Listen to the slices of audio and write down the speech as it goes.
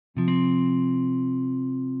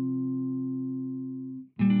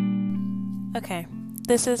Okay,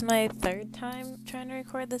 this is my third time trying to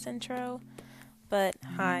record this intro, but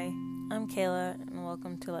hi, I'm Kayla, and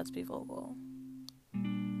welcome to Let's Be Vocal.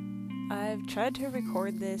 I've tried to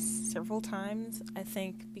record this several times, I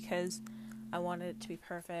think because I wanted it to be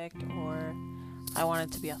perfect, or I wanted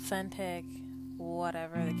it to be authentic,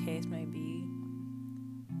 whatever the case may be,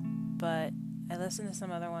 but I listened to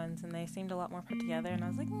some other ones, and they seemed a lot more put together, and I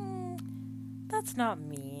was like, that's not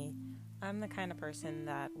me. I'm the kind of person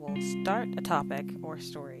that will start a topic or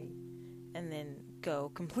story and then go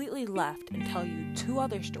completely left and tell you two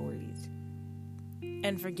other stories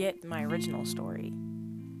and forget my original story.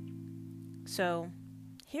 So,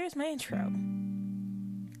 here's my intro.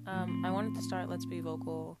 I wanted to start Let's Be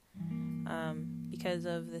Vocal because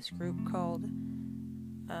of this group called,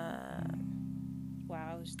 I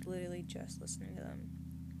was literally just listening to them.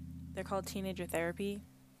 They're called Teenager Therapy.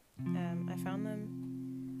 I found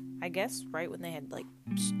them, I guess, right when they had,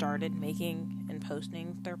 started making and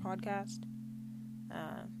posting their podcast.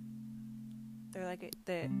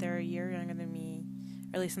 They're a year younger than me,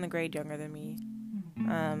 or at least in the grade younger than me.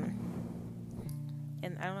 And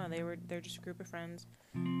I don't know, they're just a group of friends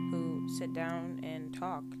who sit down and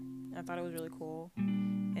talk. I thought it was really cool,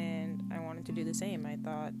 and I wanted to do the same. I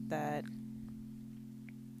thought that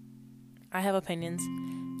I have opinions,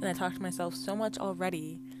 and I talk to myself so much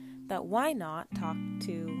already that why not talk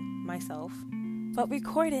to myself, but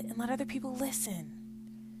record it and let other people listen.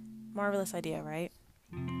 Marvelous idea, right?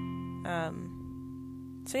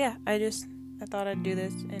 So yeah, I thought I'd do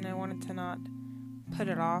this, and I wanted to not put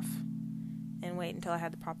it off and wait until I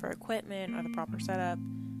had the proper equipment or the proper setup.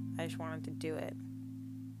 I just wanted to do it.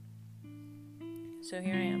 So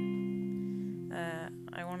here I am.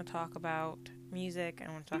 I want to talk about music.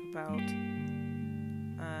 I want to talk about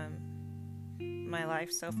my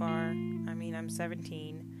life so far. I mean, I'm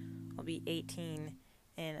 17. I'll be 18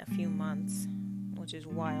 in a few months, which is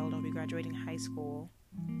wild. I'll be graduating high school.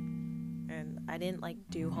 And I didn't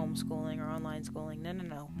do homeschooling or online schooling.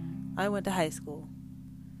 No. I went to high school.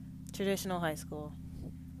 Traditional high school.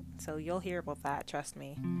 So you'll hear about that, trust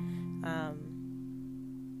me. I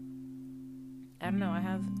don't know, I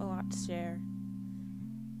have a lot to share.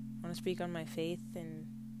 I want to speak on my faith and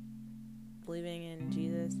believing in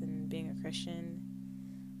Jesus and being a Christian.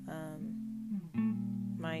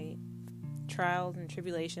 My trials and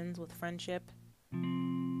tribulations with friendship.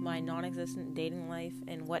 My non-existent dating life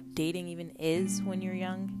and what dating even is when you're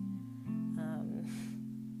young.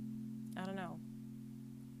 I don't know.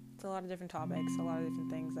 It's a lot of different topics, a lot of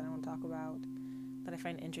different things that I want to talk about that I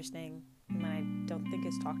find interesting and that I don't think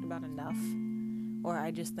is talked about enough, or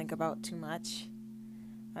I just think about too much.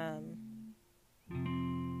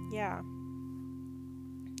 Yeah.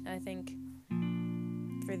 I think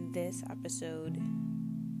for this episode,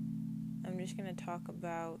 I'm just going to talk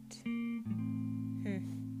about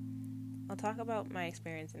I'll talk about my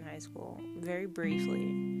experience in high school very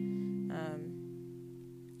briefly,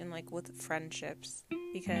 and with friendships,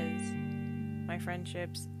 because my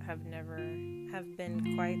friendships have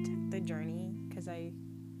been quite the journey, because I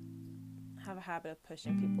have a habit of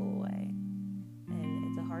pushing people away, and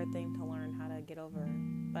it's a hard thing to learn how to get over,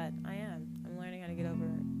 but I'm learning how to get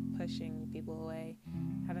over pushing people away,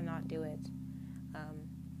 how to not do it.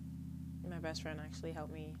 My best friend actually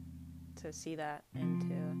helped me to see that and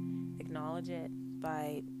to acknowledge it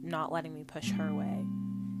by not letting me push her away,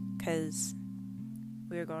 because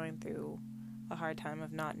we were going through a hard time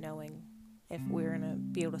of not knowing if we were going to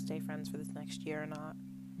be able to stay friends for this next year or not,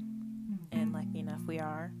 and lucky enough we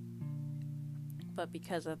are. But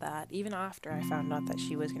because of that, even after I found out that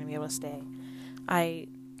she was going to be able to stay, I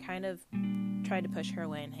kind of tried to push her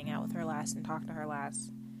away and hang out with her last and talk to her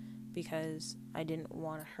last, because I didn't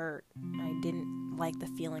want to hurt. I didn't like the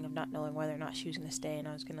feeling of not knowing whether or not she was going to stay, and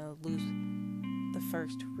I was going to lose the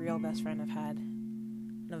first real best friend I've had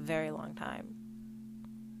in a very long time.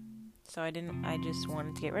 So I just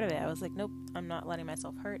wanted to get rid of it. I was like, nope, I'm not letting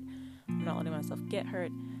myself hurt. I'm not letting myself get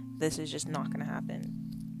hurt. This is just not going to happen.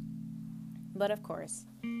 But of course,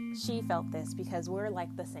 she felt this because we're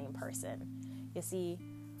like the same person. You see,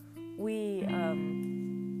 we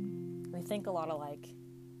think a lot alike.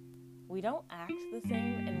 We don't act the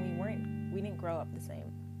same, and we didn't grow up the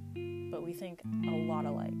same, but we think a lot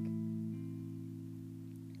alike.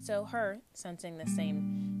 So her sensing the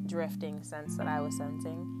same drifting sense that I was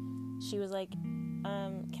sensing, she was like,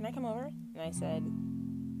 can I come over? And I said,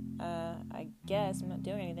 I guess, I'm not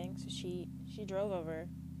doing anything. So she drove over,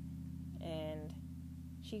 and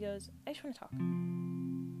she goes, I just want to talk.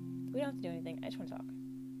 We don't have to do anything. I just want to talk.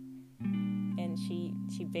 And she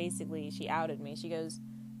outed me. She goes,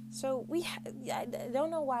 So I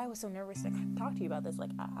don't know why I was so nervous to talk to you about this.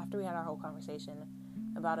 Like, after we had our whole conversation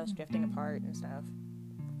about us drifting apart and stuff,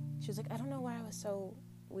 she was like, I don't know why I was so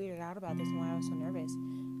weirded out about this and why I was so nervous.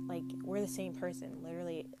 Like, we're the same person.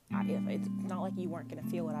 Literally, it's not like you weren't going to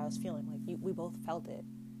feel what I was feeling. Like, we both felt it.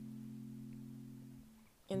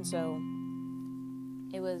 And so,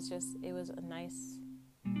 it was a nice...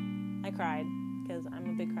 I cried, because I'm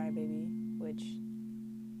a big crybaby, which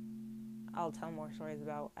I'll tell more stories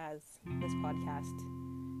about as this podcast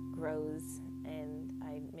grows and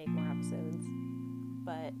I make more episodes.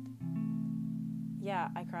 But yeah,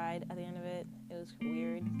 I cried at the end of it. It was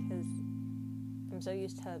weird because I'm so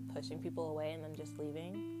used to pushing people away and them just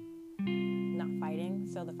leaving, not fighting.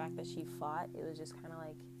 So the fact that she fought, it was just kind of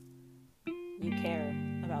like, you care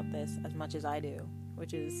about this as much as I do,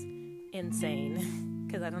 which is insane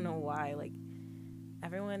because I don't know why. Like,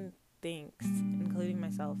 everyone thinks, including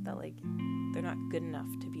myself, that like they're not good enough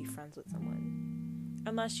to be friends with someone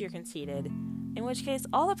unless you're conceited, in which case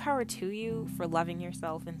all the power to you for loving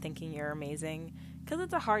yourself and thinking you're amazing, because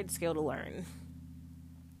it's a hard skill to learn.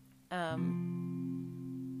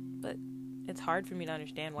 But it's hard for me to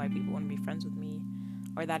understand why people want to be friends with me,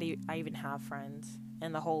 or that I even have friends,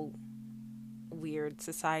 and the whole weird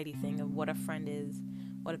society thing of what a friend is,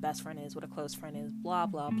 what a best friend is, what a close friend is, blah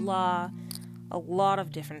blah blah. A lot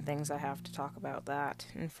of different things I have to talk about that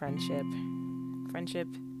in friendship. Friendship,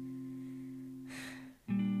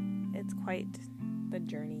 it's quite the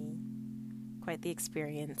journey, quite the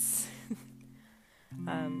experience.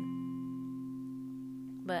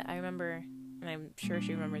 But I remember, and I'm sure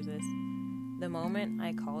she remembers this, the moment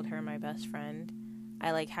I called her my best friend,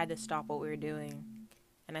 I like had to stop what we were doing.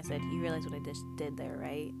 And I said, you realize what I just did there,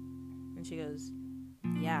 right? And she goes,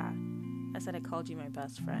 yeah. I said, I called you my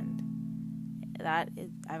best friend. That is,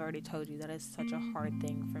 I've already told you, that is such a hard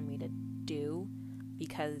thing for me to do,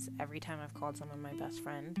 because every time I've called someone my best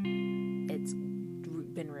friend, it's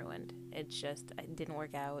been ruined. It's just, it didn't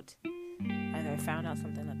work out. Either I found out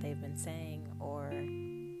something that they've been saying, or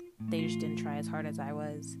they just didn't try as hard as I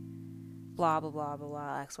was. Blah, blah, blah, blah,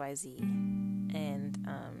 blah, XYZ. And,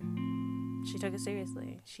 she took it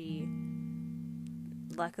seriously. She,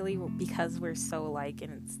 luckily, because we're so alike,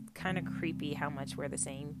 and it's kind of creepy how much we're the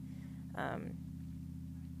same,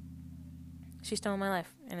 she's still in my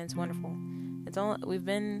life, and it's wonderful. We've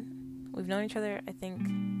known each other, I think,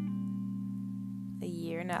 a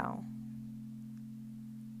year now.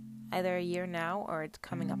 Either a year now, or it's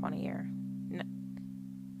coming up on a year.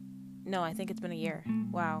 No, I think it's been a year.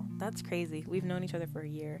 Wow, that's crazy. We've known each other for a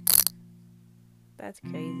year. That's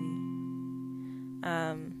crazy.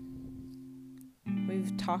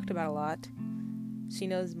 We've talked about a lot. She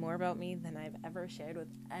knows more about me than I've ever shared with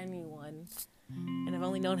anyone. And I've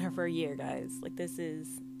only known her for a year, guys. Like,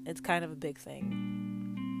 it's kind of a big thing.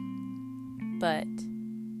 But,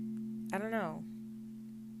 I don't know.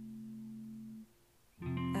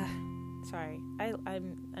 Sorry.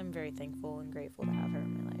 I'm very thankful and grateful to have her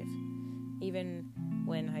in my life. Even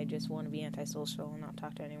when I just want to be antisocial and not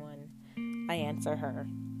talk to anyone, I answer her.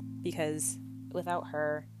 Because without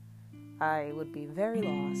her, I would be very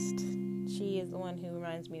lost. She is the one who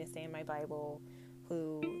reminds me to stay in my Bible,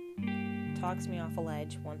 who talks me off a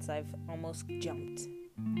ledge once I've almost jumped,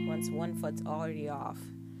 once one foot's already off.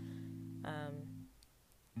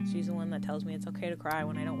 She's the one that tells me it's okay to cry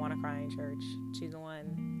when I don't want to cry in church. She's the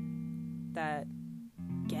one that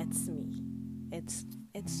gets me. It's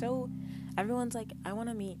so, everyone's like, I want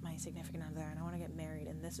to meet my significant other and I want to get married,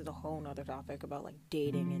 and this is a whole nother topic about like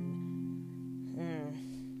dating,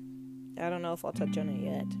 and I don't know if I'll touch on it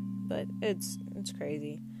yet, but it's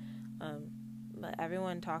crazy. But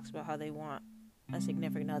everyone talks about how they want a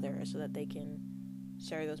significant other so that they can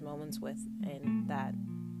share those moments with, and that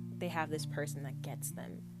they have this person that gets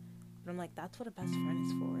them. But I'm like, that's what a best friend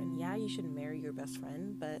is for. And yeah, you should marry your best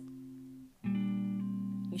friend, but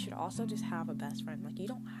you should also just have a best friend. Like, you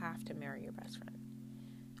don't have to marry your best friend.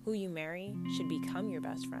 Who you marry should become your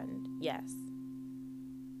best friend, yes.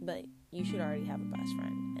 But you should already have a best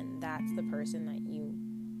friend. And that's the person that you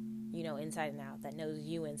know inside and out, that knows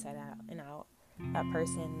you inside out and out. That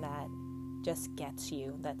person that just gets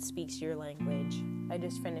you, that speaks your language. I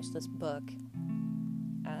just finished this book,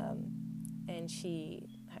 and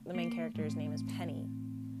the main character's name is Penny,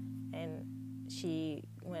 and she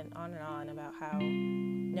went on and on about how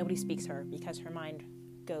nobody speaks her because her mind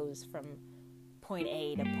goes from point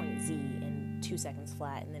A to point Z in 2 seconds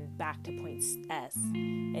flat, and then back to point S.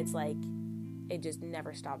 It's like it just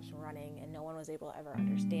never stops running, and no one was able to ever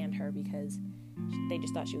understand her because they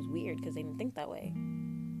just thought she was weird because they didn't think that way.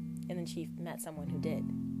 And then she met someone who did,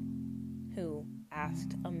 who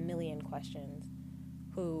asked a million questions,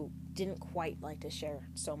 who didn't quite like to share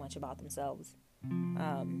so much about themselves.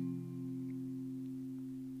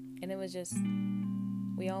 And it was just,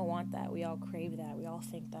 we all want that. We all crave that. We all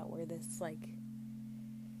think that we're this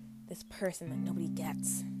person that nobody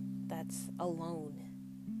gets, that's alone.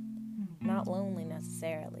 Not lonely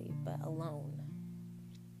necessarily, but alone.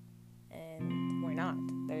 And we're not.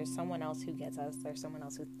 There's someone else who gets us. There's someone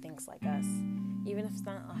else who thinks like us. Even if it's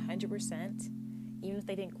not 100%, even if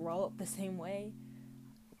they didn't grow up the same way,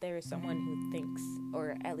 there is someone who thinks,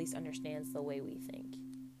 or at least understands the way we think.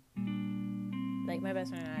 Like my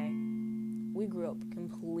best friend and I, we grew up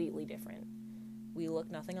completely different. We look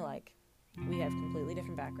nothing alike. We have completely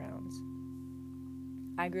different backgrounds.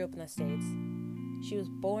 I grew up in the States. She was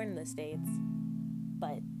born in the States,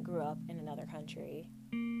 but grew up in another country.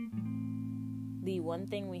 The one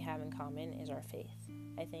thing we have in common is our faith,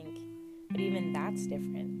 I think. But even that's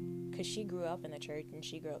different, because she grew up in the church, and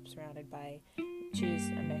she grew up surrounded by,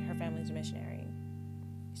 her family's a missionary.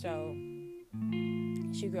 So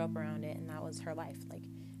she grew up around it, and that was her life. Like,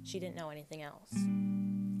 she didn't know anything else.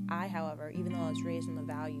 I, however, even though I was raised in the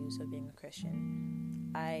values of being a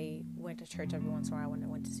Christian, I went to church every once in a while when I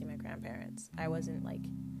went to see my grandparents. I wasn't like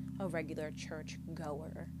a regular church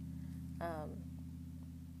goer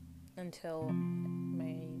until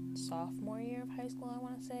my sophomore year of high school, I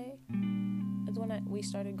want to say, is when we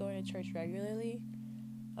started going to church regularly,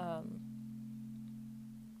 and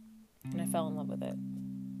I fell in love with it.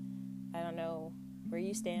 I don't know where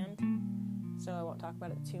you stand, so I won't talk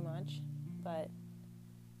about it too much, but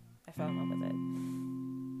I fell in love with it.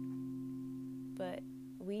 But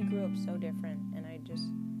we grew up so different, and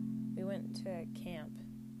we went to camp,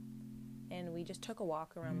 and we just took a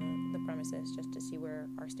walk around the premises just to see where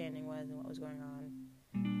our standing was and what was going on.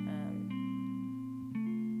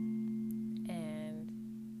 And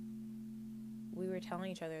we were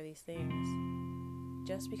telling each other these things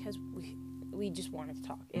just because we just wanted to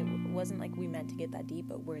talk. It wasn't like we meant to get that deep,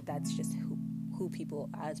 but that's just who people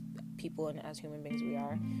and as human beings we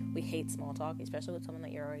are. We hate small talk, especially with someone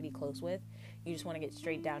that you're already close with. You just want to get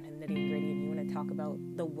straight down to the nitty and gritty, and you want to talk about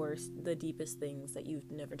the worst, the deepest things that you've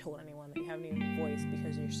never told anyone, that you haven't even voiced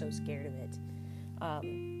because you're so scared of it.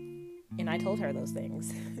 And I told her those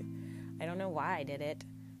things. I don't know why I did it,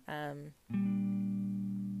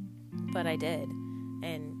 but I did.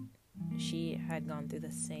 And she had gone through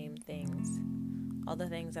the same things. All the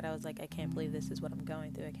things that I was like, I can't believe this is what I'm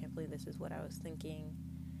going through. I can't believe this is what I was thinking.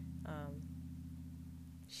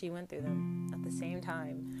 She went through them at the same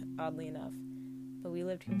time, oddly enough. But we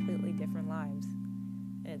lived completely different lives.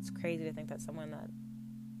 And it's crazy to think that someone that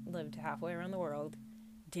lived halfway around the world,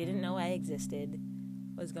 didn't know I existed,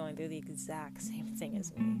 was going through the exact same thing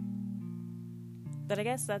as me. But I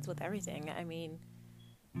guess that's with everything. I mean,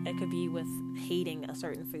 it could be with hating a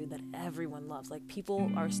certain food that everyone loves. Like, people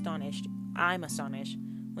are astonished. I'm astonished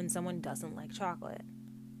when someone doesn't like chocolate.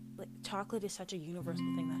 Like, chocolate is such a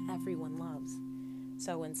universal thing that everyone loves.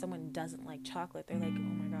 So when someone doesn't like chocolate, they're like, oh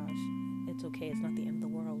my gosh, it's okay, it's not the end of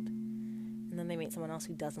the world. And then they meet someone else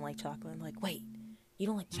who doesn't like chocolate, and like, wait, you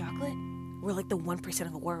don't like chocolate? We're like the 1%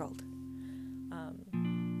 of the world.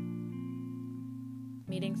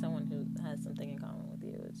 Meeting someone who has something in common with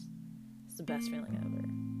you is the best feeling ever.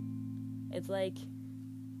 It's like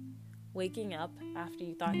waking up after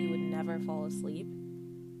you thought you would never fall asleep,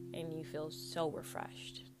 and you feel so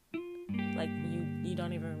refreshed. Like, you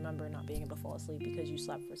don't even remember not being able to fall asleep because you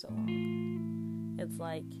slept for so long. It's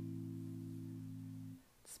like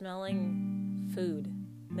smelling food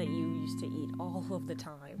that you used to eat all of the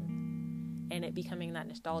time, and it becoming that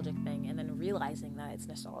nostalgic thing, and then realizing that it's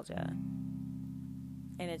nostalgia,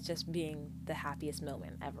 and it's just being the happiest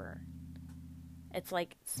moment ever. It's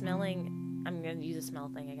like smelling, I'm going to use a smell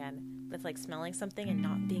thing again, but it's like smelling something and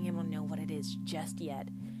not being able to know what it is just yet,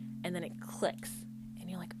 and then it clicks, and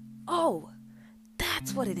you're like, oh,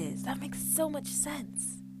 that's what it is. That makes so much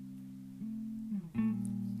sense.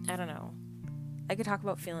 I don't know. I could talk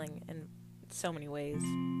about feeling in so many ways.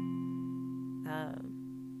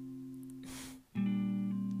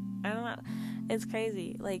 I don't know. It's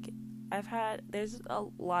crazy. Like, there's a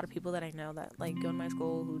lot of people that I know that, like, go to my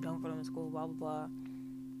school, who don't go to my school, blah, blah, blah,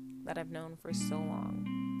 that I've known for so long.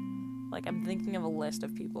 Like, I'm thinking of a list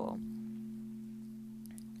of people.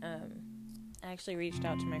 I actually reached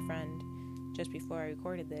out to my friend just before I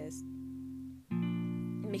recorded this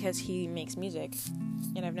because he makes music,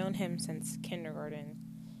 and I've known him since kindergarten,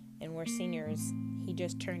 and we're seniors. He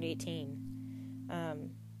just turned 18,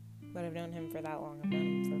 but I've known him for that long. I've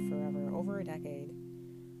known him for forever, over a decade.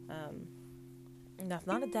 That's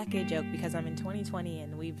not a decade joke because I'm in 2020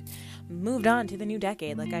 and we've moved on to the new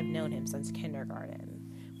decade. Like, I've known him since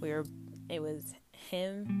kindergarten. It was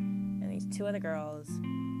him and these two other girls,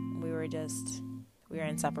 we were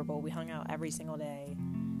inseparable. We hung out every single day.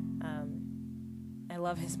 I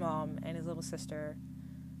love his mom and his little sister,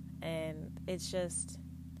 and it's just,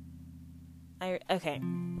 I'm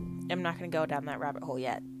not going to go down that rabbit hole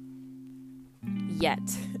yet,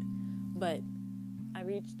 but I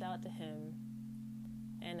reached out to him,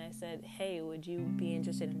 and I said, hey, would you be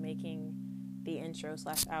interested in making the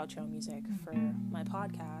intro/outro music for my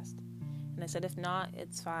podcast? And I said, if not,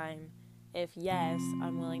 it's fine. If yes,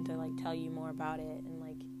 I'm willing to, like, tell you more about it and,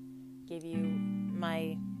 like, give you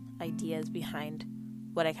my ideas behind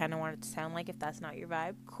what I kind of want it to sound like. If that's not your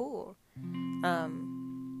vibe, cool.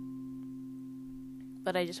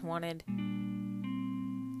 But I just wanted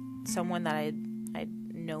someone that I'd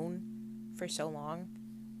known for so long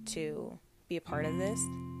to be a part of this.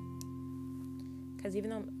 Because even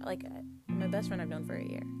though, like, my best friend I've known for a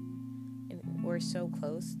year, and we're so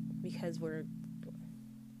close because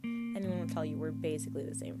anyone will tell you we're basically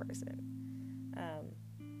the same person.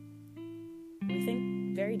 We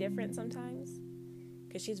think very different sometimes,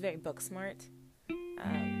 because she's very book smart.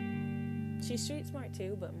 She's street smart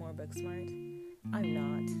too, but more book smart. I'm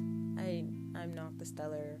not. I'm not the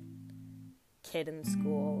stellar kid in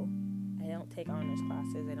school. I don't take honors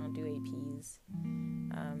classes. I don't do APs.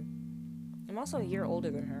 I'm also a year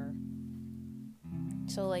older than her.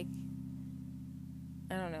 So, like,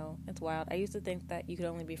 I don't know. It's wild. I used to think that you could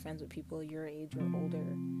only be friends with people your age or older.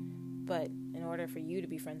 But in order for you to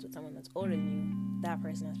be friends with someone that's older than you, that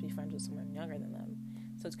person has to be friends with someone younger than them.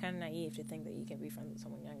 So it's kind of naive to think that you can be friends with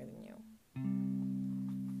someone younger than you.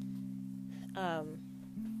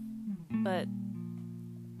 But,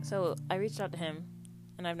 so I reached out to him,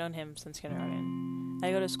 and I've known him since kindergarten.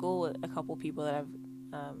 I go to school with a couple people that I've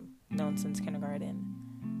known since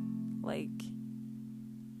kindergarten. Like,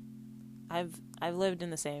 I've lived in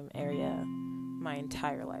the same area my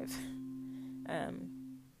entire life.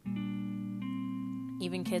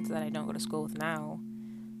 Even kids that I don't go to school with now,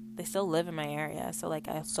 they still live in my area. So, like,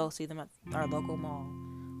 I still see them at our local mall.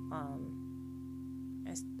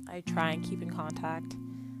 I try and keep in contact.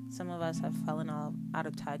 Some of us have fallen out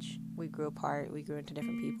of touch. We grew apart. We grew into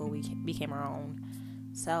different people. We became our own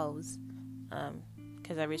selves.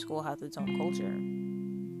 Because every school has its own culture.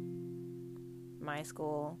 My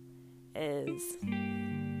school is,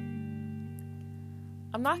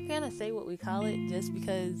 I'm not going to say what we call it just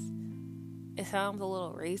because it sounds a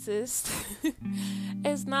little racist.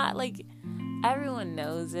 It's not, like, everyone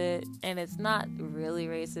knows it, and it's not really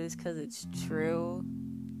racist because it's true,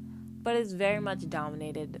 but it's very much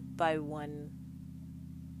dominated by one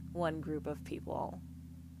group of people,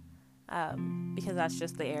 because that's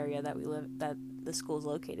just the area that we live, that the school's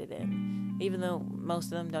located in, even though most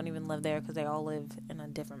of them don't even live there because they all live in a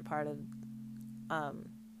different part of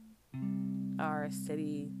our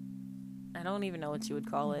city. I don't even know what you would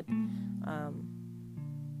call it.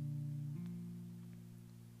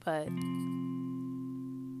 But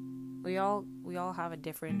we all have a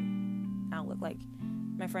different outlook. Like,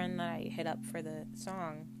 my friend that I hit up for the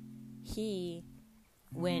song, we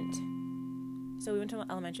went to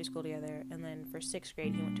elementary school together, and then for 6th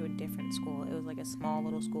grade he went to a different school. It was like a small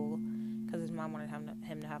little school because his mom wanted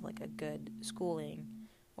him to have like a good schooling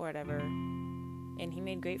or whatever, and he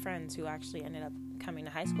made great friends who actually ended up coming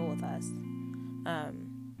to high school with us,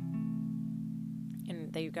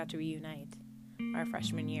 and they got to reunite our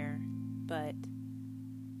freshman year. But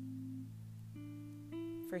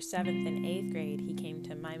for 7th and 8th grade, he came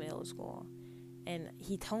to my middle school, and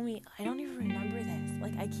he told me, I don't even remember this.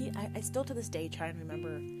 Like, I still to this day try and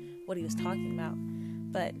remember what he was talking about.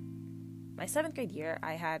 But my 7th grade year,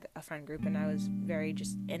 I had a friend group, and I was very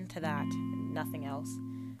just into that, nothing else.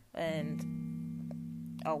 And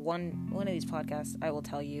one of these podcasts, I will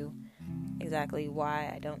tell you exactly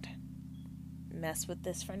why I don't mess with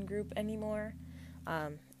this friend group anymore,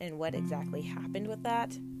 and what exactly happened with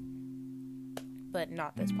that. But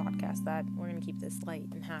not this podcast. That we're gonna keep this light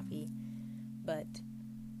and happy. But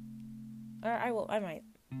I might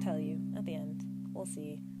tell you at the end. We'll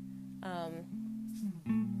see.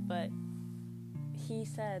 But he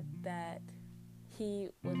said that he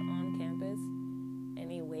was on campus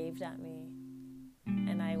and he waved at me,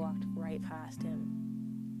 and I walked right past him.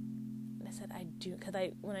 And I said, I do, because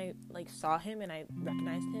when I saw him and I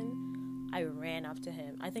recognized him, I ran up to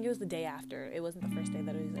him. I think it was the day after. It wasn't the first day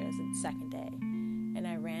that I was there. It was the second day. And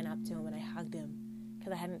I ran up to him and I hugged him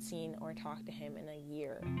because I hadn't seen or talked to him in a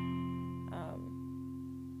year.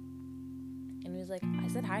 And he was like, I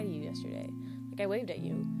said hi to you yesterday. Like, I waved at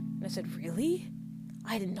you. And I said, really?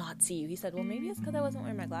 I did not see you. He said, well, maybe it's because I wasn't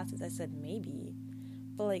wearing my glasses. I said, maybe.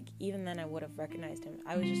 But, like, even then I would have recognized him.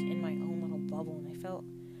 I was just in my own little bubble, and I felt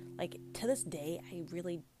like, to this day, I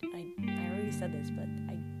already said this, but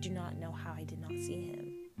I do not know how I did not see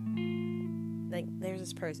him. Like, there's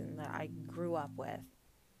this person that I grew up with,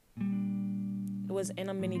 was in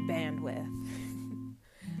a mini band with,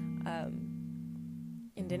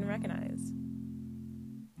 and didn't recognize.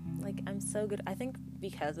 Like, I'm so good. I think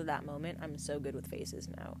because of that moment, I'm so good with faces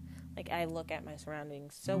now. Like, I look at my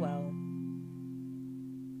surroundings so well.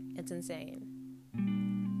 It's insane.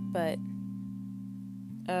 But,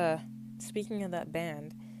 speaking of that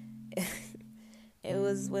band, it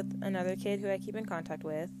was with another kid who I keep in contact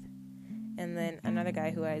with, and then another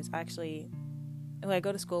guy who I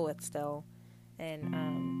go to school with still, and,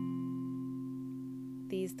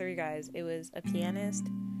 these three guys, it was a pianist,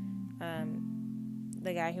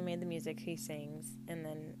 the guy who made the music, he sings, and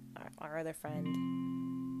then our other friend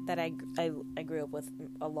that I grew up with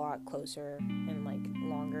a lot closer and, like,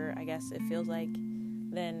 longer, I guess it feels like,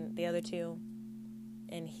 than the other two,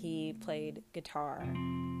 and he played guitar,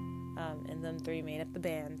 and them three made up the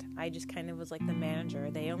band. I just kind of was, like, the manager.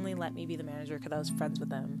 They only let me be the manager because I was friends with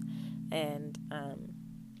them, and,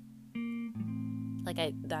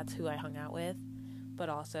 that's who I hung out with, but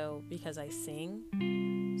also because I sing,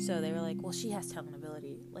 so they were like, well, she has talent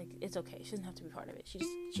ability, like, it's okay, she doesn't have to be part of it, she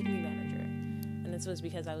can be manager. And this was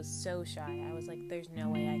because I was so shy. I was like, there's no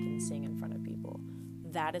way I can sing in front of people.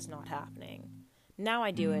 That is not happening. Now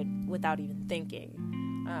I do it without even thinking.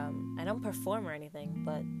 I don't perform or anything,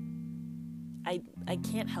 but I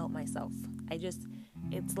can't help myself.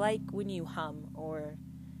 It's like when you hum, or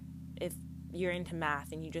if you're into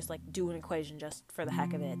math and you just, like, do an equation just for the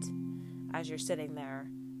heck of it as you're sitting there,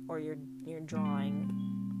 or you're drawing.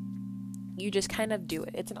 You just kind of do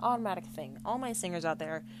it. It's an automatic thing. All my singers out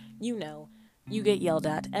there, you get yelled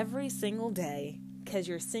at every single day because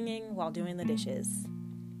you're singing while doing the dishes,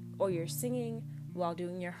 or you're singing while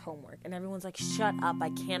doing your homework, and everyone's like, shut up, I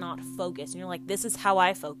cannot focus, and you're like, this is how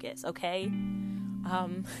I focus, okay?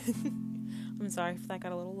 I'm sorry if that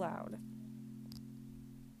got a little loud,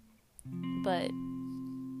 but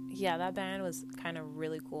yeah, that band was kind of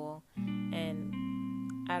really cool, and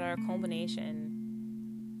at our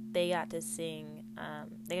culmination, they got to sing,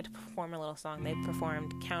 they got to perform a little song. They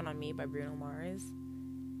performed Count on Me by Bruno Mars,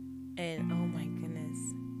 and oh my goodness,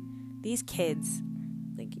 these kids,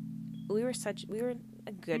 like, we were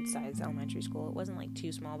a good sized elementary school. It wasn't, like,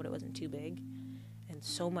 too small, but it wasn't too big, and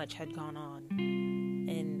so much had gone on,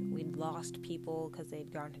 and we'd lost people because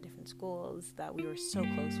they'd gone to different schools that we were so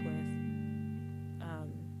close with.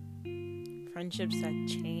 Friendships had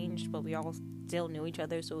changed, but we all still knew each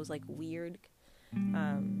other, so it was, like, weird.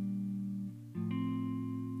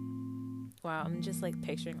 Wow, I'm just, like,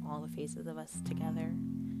 picturing all the faces of us together,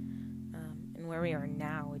 and where we are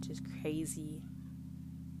now, which is crazy,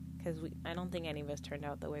 because I don't think any of us turned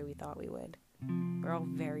out the way we thought we would. We're all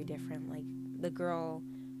very different. Like, a girl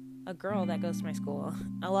that goes to my school,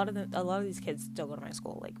 a lot of these kids still go to my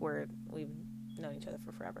school. Like, we've known each other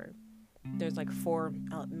for forever. There's, like, 4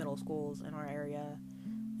 middle schools in our area,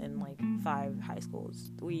 and, like, 5 high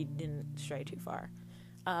schools. We didn't stray too far.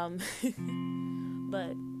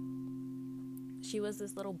 But she was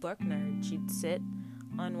this little book nerd. She'd sit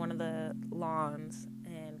on one of the lawns,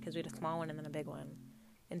 and because we had a small one and then a big one,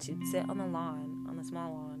 and she'd sit on the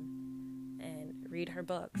small lawn, and read her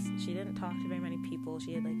books. She didn't talk to very many people.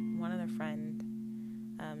 She had, like, one other friend.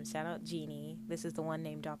 Shout out Jeannie. This is the one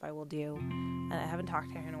name drop I will do. I haven't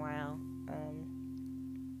talked to her in a while.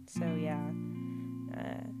 So yeah.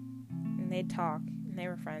 And they'd talk, and they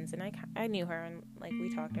were friends, and I knew her, and, like, we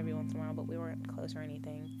talked every once in a while, but we weren't close or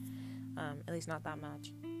anything. At least not that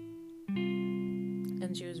much.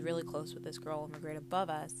 And she was really close with this girl in the grade above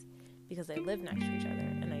us because they lived next to each other,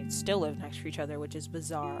 and they still live next to each other, which is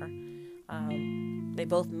bizarre. They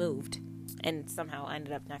both moved and somehow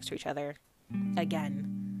ended up next to each other again.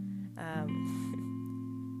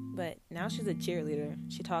 But now she's a cheerleader.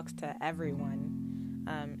 She talks to everyone.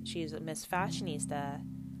 She's a Miss Fashionista.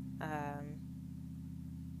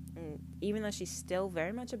 Even though she's still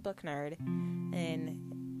very much a book nerd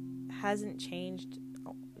and hasn't changed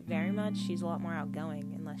very much, she's a lot more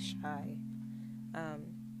outgoing and less shy.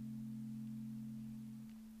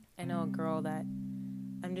 I know a girl that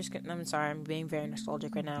I'm sorry, I'm being very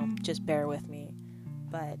nostalgic right now, just bear with me,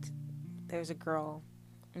 but there's a girl,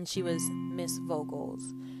 and she was Miss Vocals.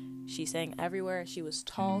 She sang everywhere. She was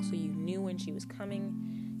tall, so you knew when she was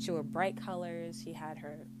coming. She wore bright colors. She had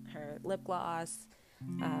her lip gloss.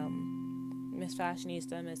 Miss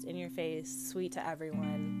Fashionista, Miss In Your Face, sweet to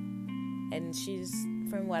everyone. And she's,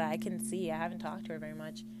 from what I can see, I haven't talked to her very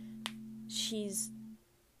much, she's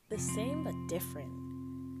the same but different.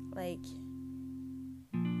 Like,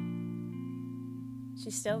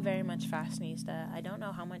 She's still very much fashionista. I don't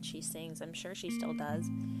know how much she sings. I'm sure she still does.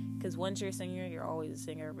 Because once you're a singer, you're always a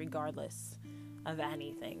singer regardless of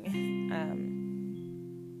anything.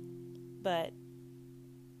 But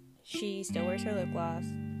she still wears her lip gloss.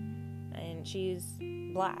 And she's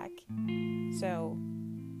black. So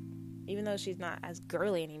even though she's not as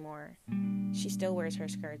girly anymore, she still wears her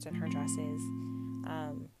skirts and her dresses.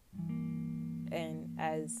 And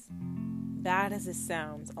as bad as it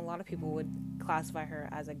sounds, a lot of people would classify her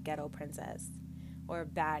as a ghetto princess or a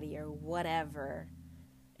baddie or whatever.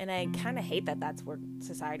 And I kind of hate that that's where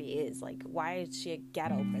society is. Like, why is she a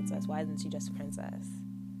ghetto princess? Why isn't she just a princess?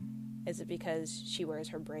 Is it because she wears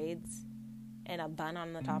her braids and a bun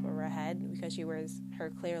on the top of her head because she wears her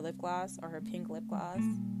clear lip gloss or her pink lip gloss?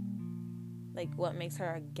 Like, what makes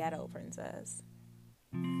her a ghetto princess?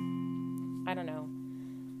 I don't know.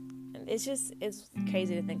 It's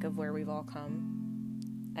crazy to think of where we've all come.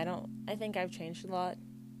 I think I've changed a lot.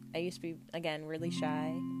 I used to be, again, really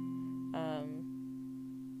shy.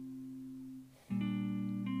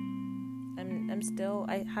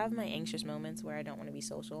 I have my anxious moments where I don't want to be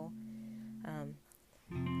social. I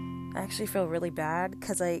actually feel really bad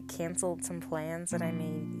because I canceled some plans that I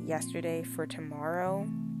made yesterday for tomorrow,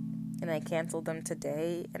 and I canceled them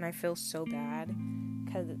today, and I feel so bad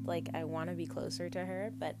because, like, I want to be closer to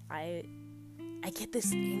her, but I get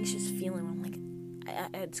this anxious feeling where I'm like,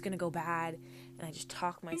 it's gonna go bad, and I just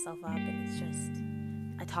talk myself up, and it's just,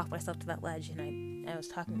 I talk myself to that ledge. And I was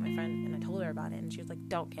talking to my friend, and I told her about it, and she was like,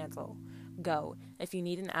 don't cancel, go. If you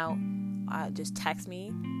need an out, just text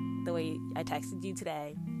me the way I texted you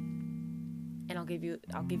today, and I'll give you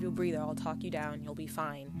a breather. I'll talk you down. You'll be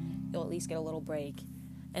fine. You'll at least get a little break,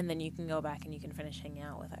 and then you can go back and you can finish hanging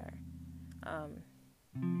out with her.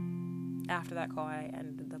 After that call, I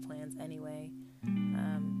ended the plans anyway.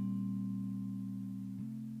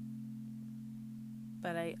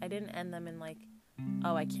 But I didn't end them in like,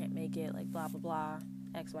 oh, I can't make it, like blah, blah, blah,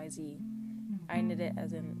 XYZ. I ended it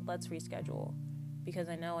as in, let's reschedule. Because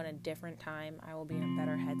I know in a different time, I will be in a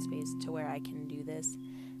better headspace to where I can do this.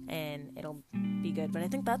 And it'll be good. But I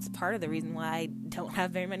think that's part of the reason why I don't have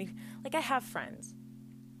very many, like I have friends.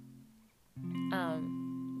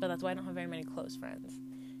 But that's why I don't have very many close friends.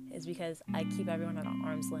 Is because I keep everyone at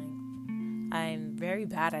arm's length. I'm very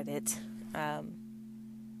bad at it.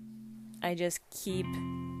 I just keep,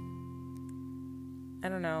 I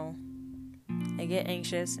don't know, I get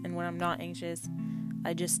anxious, and when I'm not anxious,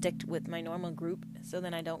 I just stick with my normal group, so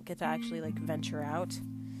then I don't get to actually, like, venture out.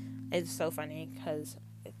 It's so funny, because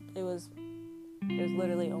it was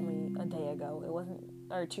literally only a day ago, it wasn't,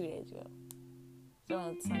 or 2 days ago,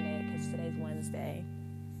 so it's Sunday, because today's Wednesday.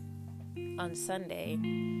 On Sunday,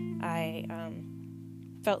 I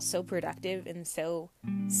felt so productive and so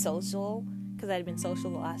social, because I'd been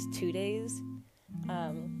social the last 2 days,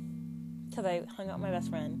 because I hung out with my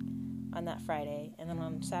best friend on that Friday, and then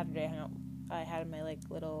on Saturday I had my, like,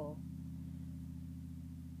 little,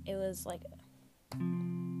 it was like,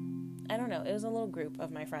 I don't know, it was a little group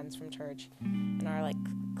of my friends from church, in our, like,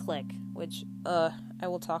 clique, which, I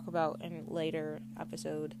will talk about in a later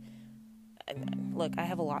episode. Look, I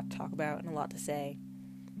have a lot to talk about and a lot to say,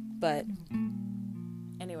 but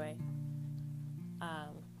anyway,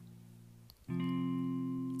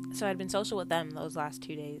 so I'd been social with them those last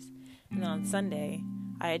 2 days, and then on Sunday,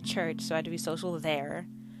 I had church, so I had to be social there,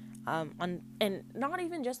 and not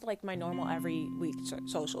even just, like, my normal every week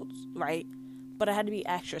socials, right, but I had to be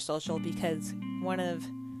extra social, because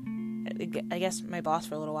I guess my boss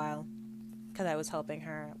for a little while, because I was helping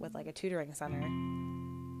her with, like, a tutoring center,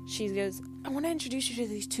 she goes, I want to introduce you to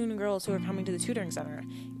these two new girls who are coming to the tutoring center,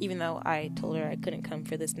 even though I told her I couldn't come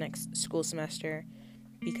for this next school semester,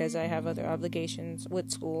 because I have other obligations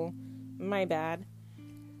with school. My bad.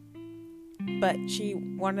 But she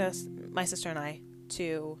wanted us, my sister and I,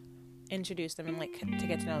 to introduce them and, like, to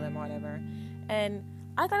get to know them or whatever. And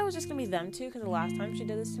I thought it was just going to be them two, because the last time she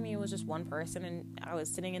did this to me, it was just one person, and I was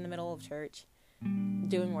sitting in the middle of church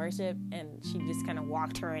doing worship, and she just kind of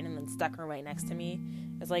walked her in and then stuck her right next to me.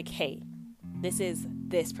 It was like, hey, this is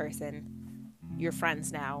this person. You're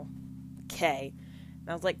friends now. Okay. And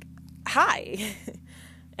I was like, hi.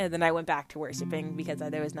 And then I went back to worshiping because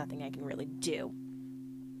there was nothing I can really do.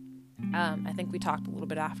 I think we talked a little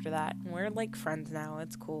bit after that, and we're, like, friends now.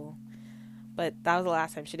 It's cool. But that was the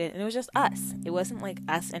last time she did it, and it was just us. It wasn't, like,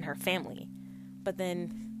 us and her family. But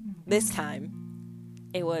then this time,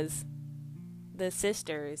 it was the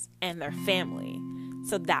sisters and their family.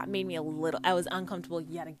 So that made me I was uncomfortable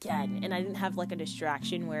yet again. And I didn't have, like, a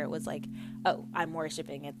distraction where it was like, oh, I'm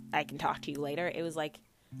worshiping and I can talk to you later. It was like,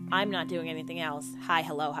 I'm not doing anything else. Hi,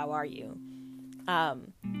 hello, how are you?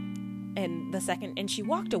 And she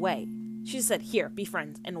walked away. She just said, "Here, be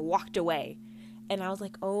friends," and walked away. And I was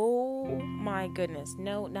like, oh my goodness,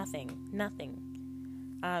 no, nothing.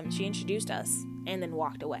 She introduced us and then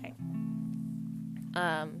walked away.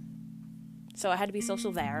 So I had to be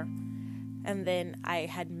social there. And then I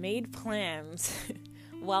had made plans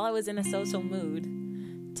while I was in a social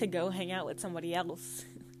mood to go hang out with somebody else,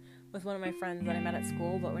 with one of my friends that I met at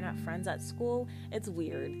school, but we're not friends at school. It's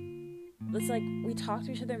weird. It's like we talk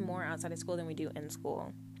to each other more outside of school than we do in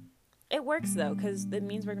school. It works though, because it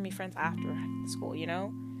means we're gonna be friends after school, you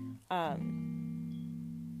know?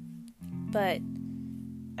 But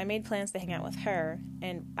I made plans to hang out with her,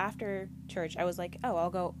 and after church, I was like, oh, I'll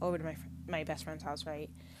go over to my best friend's house, right?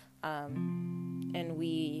 And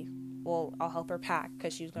I'll help her pack,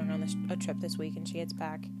 because she's going on a trip this week, and she gets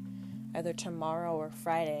back either tomorrow or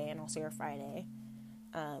Friday, and I'll see her Friday.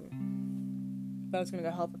 But I was gonna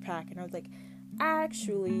go help her pack, and I was like,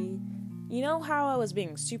 actually, you know how I was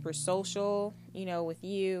being super social, with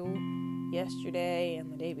you yesterday and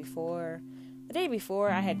the day before? The day before,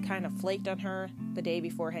 I had kind of flaked on her the day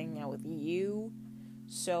before hanging out with you.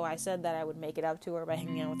 So I said that I would make it up to her by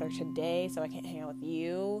hanging out with her today, so I can't hang out with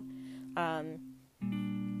you. And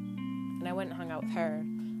I went and hung out with her.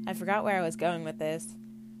 I forgot where I was going with this,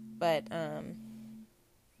 but I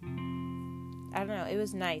don't know, it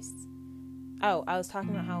was nice. Oh, I was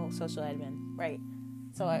talking about how social I had been, right?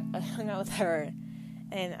 So I hung out with her,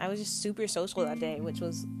 and I was just super social that day, which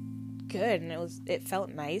was good, and it felt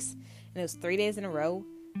nice, and it was 3 days in a row,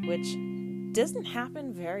 which doesn't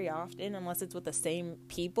happen very often unless it's with the same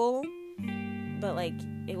people, but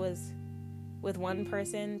it was with one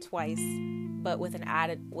person twice, but with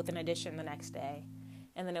an addition the next day,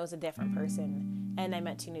 and then it was a different person, and I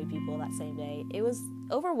met 2 new people that same day. It was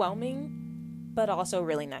overwhelming, but also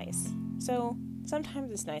really nice. So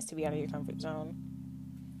sometimes it's nice to be out of your comfort zone.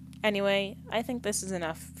 Anyway, I think this is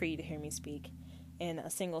enough for you to hear me speak in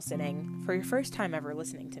a single sitting for your first time ever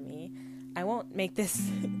listening to me. I won't make this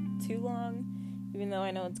too long, even though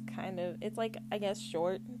I know it's I guess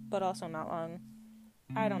short, but also not long.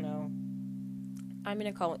 I don't know. I'm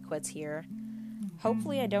going to call it quits here.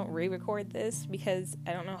 Hopefully I don't re-record this, because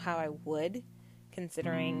I don't know how I would,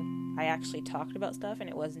 considering I actually talked about stuff and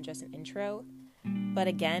it wasn't just an intro. But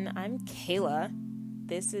again, I'm Kayla.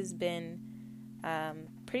 This has been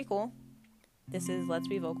pretty cool. This is Let's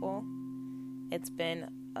Be Vocal. It's been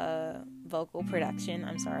a vocal production.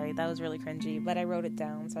 I'm sorry, that was really cringy, but I wrote it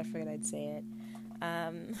down, so I figured I'd say it.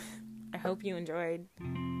 I hope you enjoyed.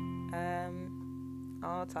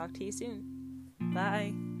 I'll talk to you soon.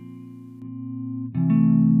 Bye.